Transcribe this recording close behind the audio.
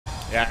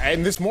Yeah,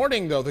 and this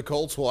morning, though, the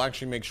Colts will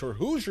actually make sure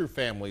Hoosier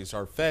families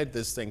are fed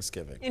this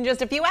Thanksgiving. In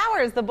just a few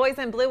hours, the Boys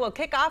in Blue will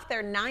kick off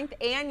their 9th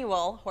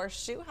annual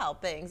Horseshoe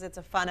Helpings. It's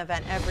a fun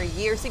event every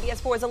year.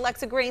 CBS 4's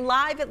Alexa Green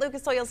live at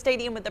Lucas Oil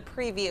Stadium with the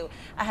preview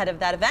ahead of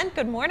that event.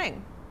 Good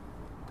morning.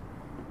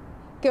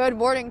 Good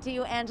morning to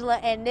you, Angela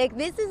and Nick.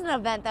 This is an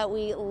event that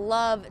we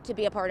love to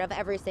be a part of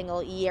every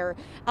single year.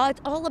 It's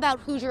all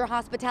about Hoosier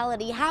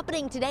hospitality.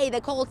 Happening today,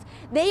 the Colts,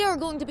 they are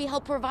going to be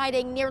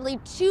providing nearly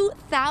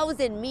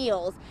 2,000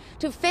 meals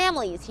to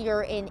families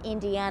here in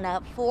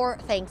Indiana for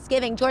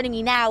Thanksgiving. Joining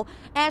me now,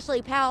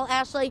 Ashley Powell.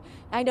 Ashley,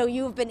 I know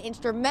you've been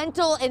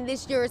instrumental in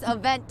this year's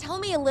event. Tell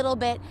me a little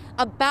bit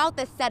about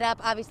the setup.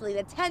 Obviously,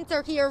 the tents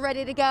are here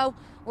ready to go.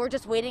 We're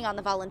just waiting on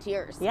the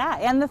volunteers. Yeah,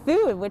 and the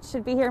food, which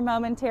should be here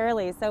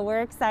momentarily. So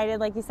we're excited.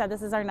 Like you said,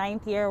 this is our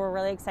 9th year. We're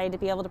really excited to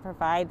be able to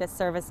provide this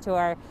service to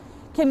our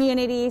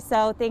community.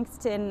 So thanks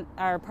to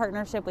our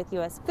partnership with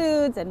US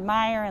Foods and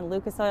Meyer and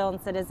Lucas Oil and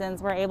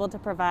Citizens, we're able to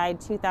provide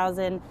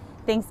 2,000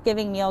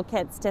 Thanksgiving meal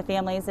kits to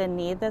families in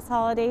need this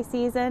holiday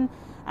season.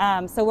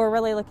 So we're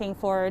really looking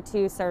forward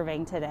to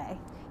serving today.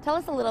 Tell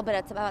us a little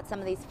bit about some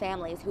of these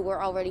families who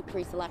were already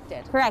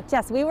pre-selected. Correct,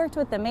 yes. We worked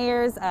with the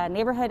mayors,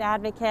 neighborhood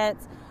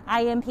advocates,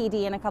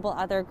 IMPD, and a couple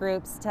other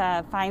groups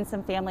to find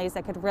some families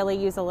that could really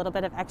use a little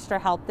bit of extra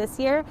help this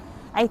year.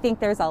 I think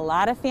there's a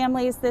lot of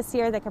families this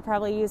year that could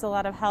probably use a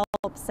lot of help.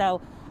 So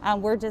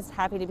we're just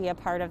happy to be a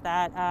part of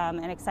that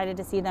and excited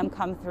to see them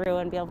come through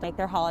and be able to make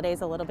their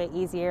holidays a little bit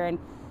easier and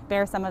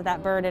bear some of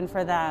that burden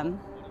for them.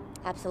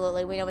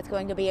 Absolutely. We know it's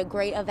going to be a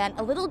great event,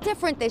 a little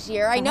different this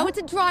year. I know it's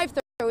a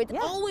drive-through. It's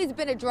always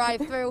been a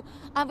drive-through.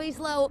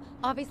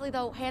 Obviously,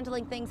 though,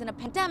 handling things in a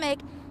pandemic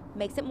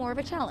makes it more of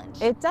a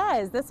challenge. It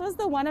does. This was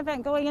the one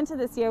event going into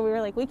this year. We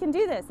were like, we can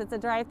do this. It's a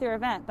drive-through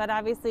event. But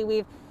obviously,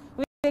 we've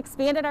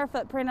expanded our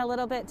footprint a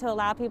little bit to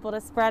allow people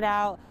to spread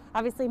out.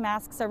 Obviously,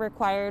 masks are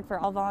required for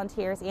all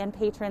volunteers and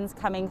patrons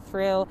coming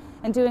through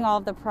and doing all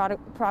of the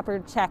proper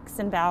checks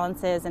and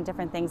balances and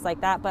different things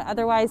like that. But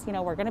otherwise, you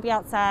know, we're going to be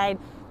outside.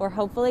 We're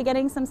hopefully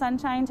getting some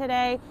sunshine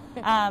today.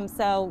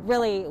 So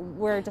really,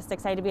 we're just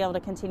excited to be able to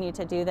continue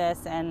to do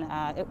this. And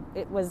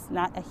it was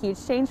not a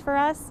huge change for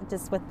us,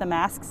 just with the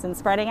masks and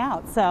spreading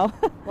out. So,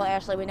 well,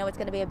 Ashley, we know it's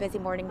going to be a busy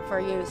morning for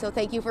you. So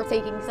thank you for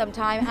taking some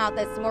time out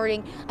this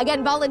morning.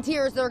 Again,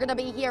 volunteers are going to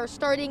be here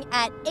starting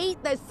at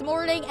 8 this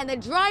morning, and the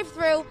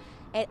drive-through,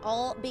 it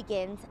all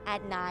begins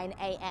at 9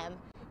 a.m.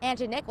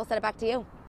 Angie, Nick, we'll send it back to you.